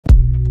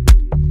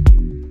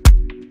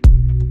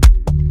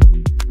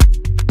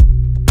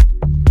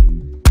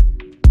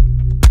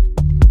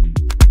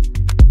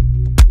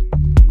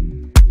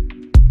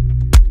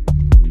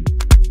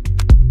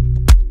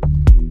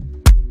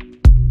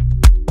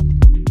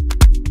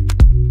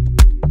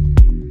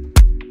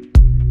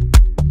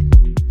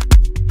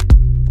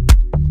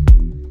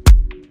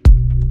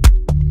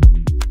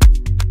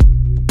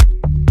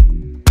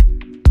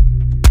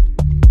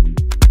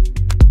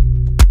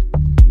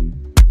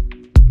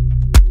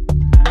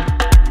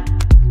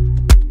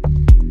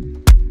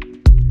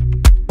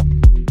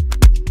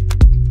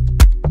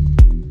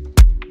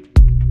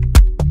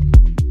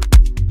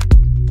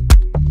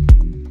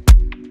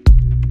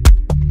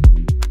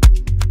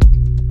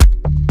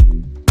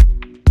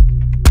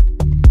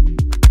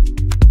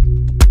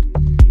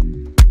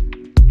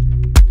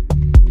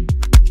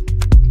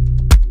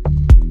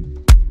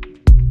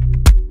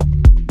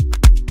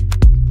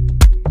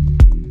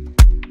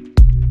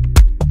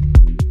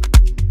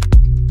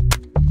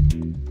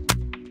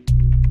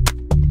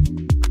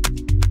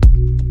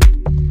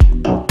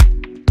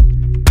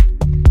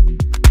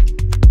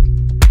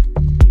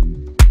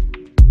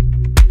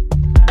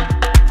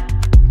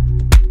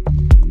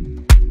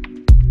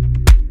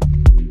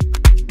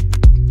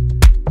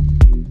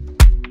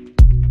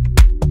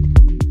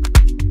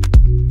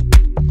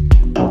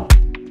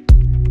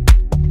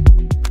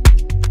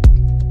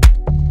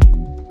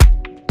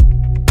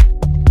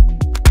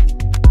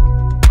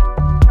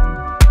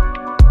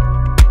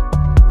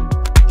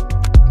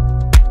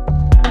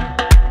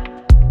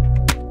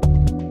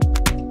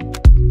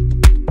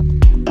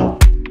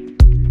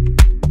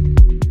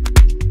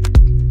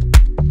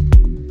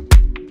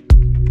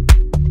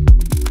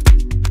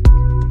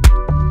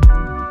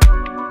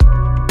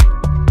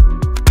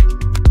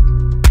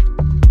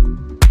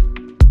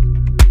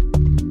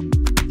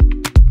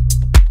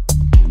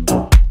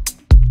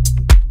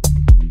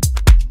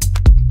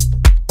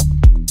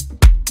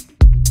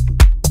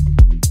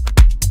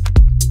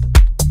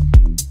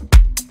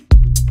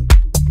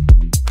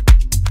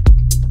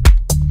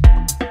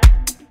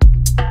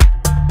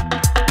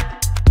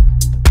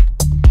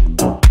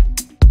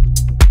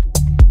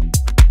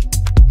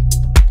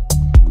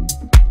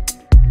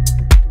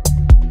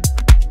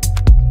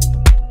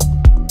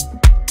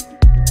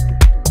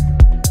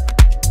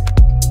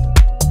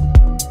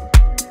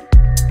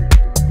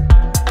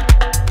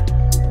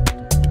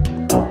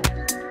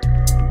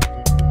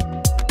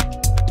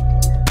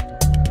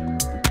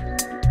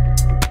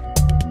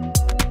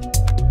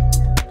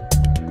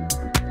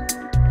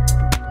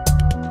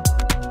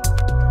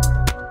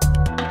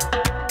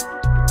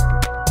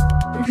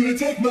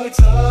take my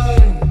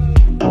time.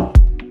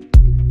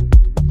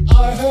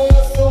 I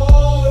have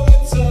all the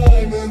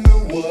time in the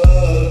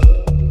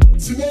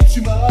world to make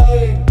you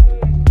mine.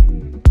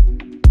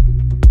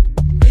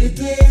 It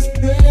is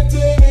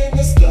written in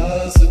the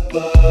stars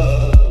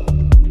above.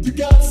 You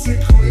got the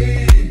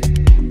queen.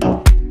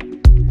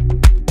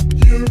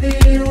 You'll be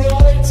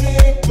right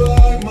here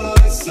by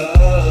my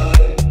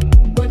side,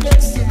 right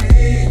next to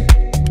me.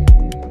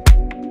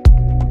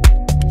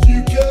 You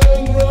can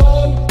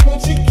run,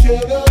 but you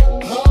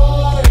cannot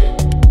hide.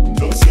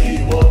 Don't say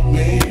you want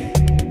me.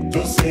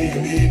 Don't say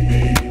you need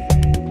me.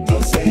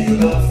 Don't say you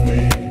love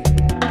me.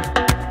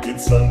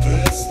 It's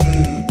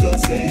understood. Don't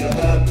say you're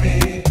happy.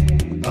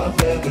 I'm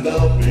there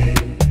without me.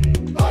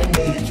 I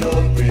know you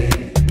can't be,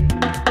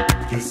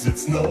 'cause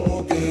it's no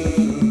good.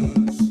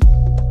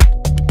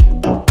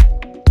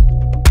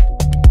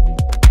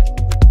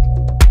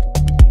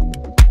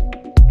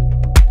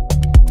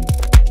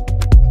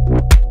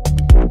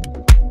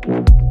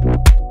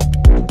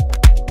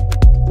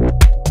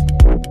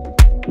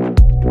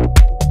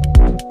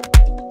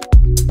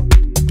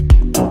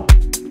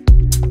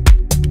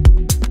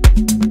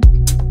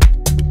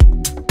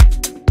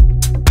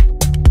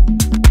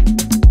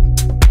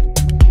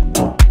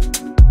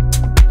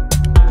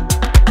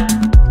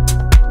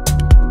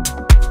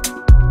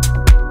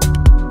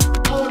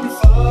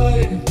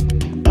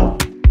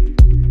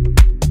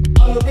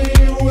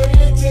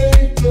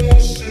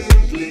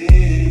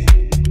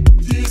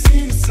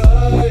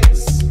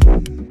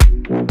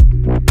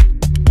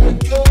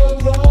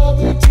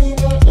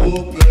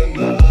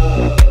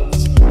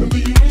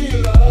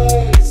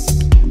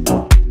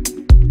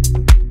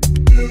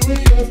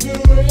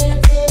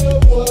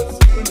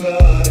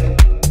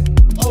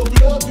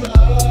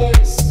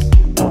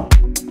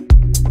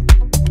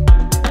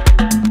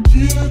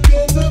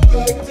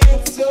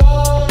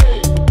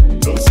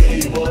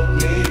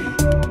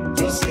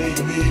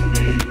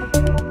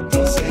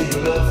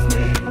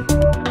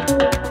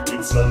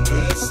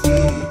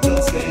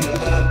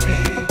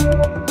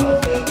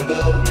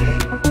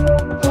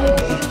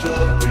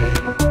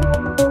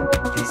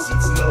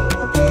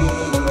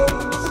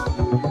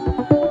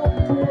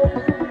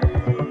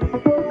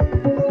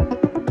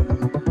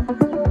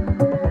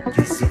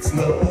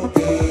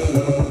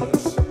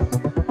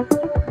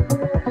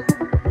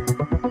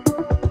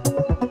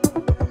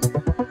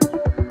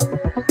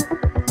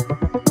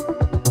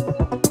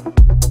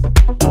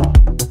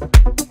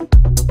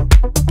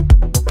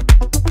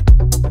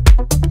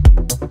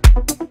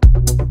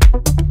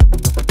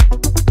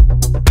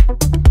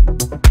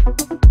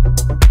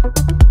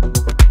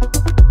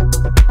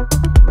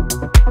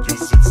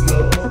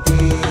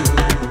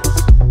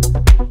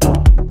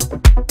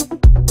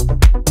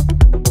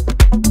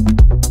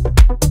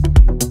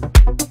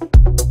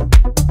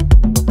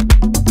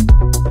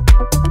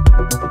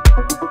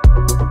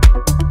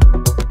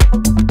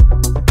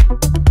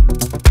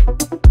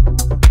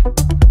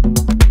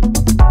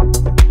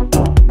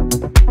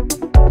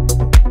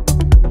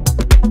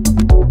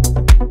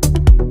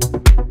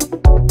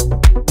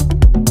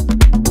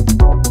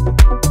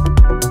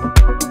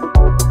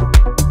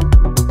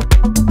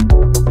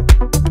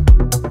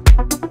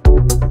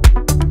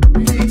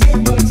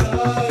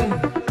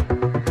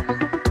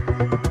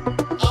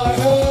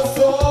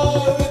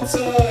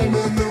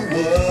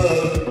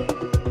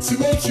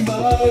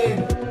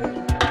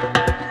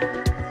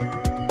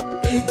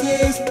 It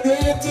is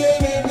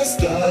written in the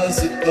stars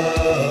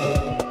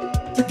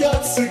above. The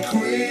God's a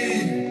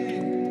queen.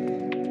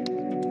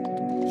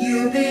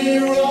 You'll be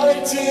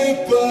right here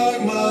by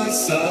my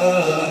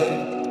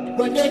side,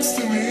 right next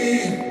to me.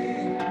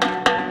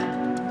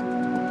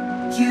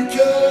 You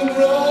can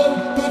run,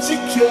 but you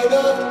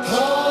cannot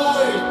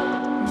hide.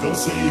 Don't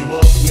say you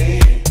want me.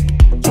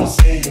 Don't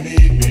say you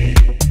need me.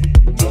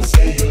 Don't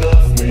say you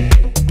love me.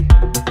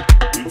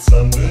 It's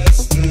under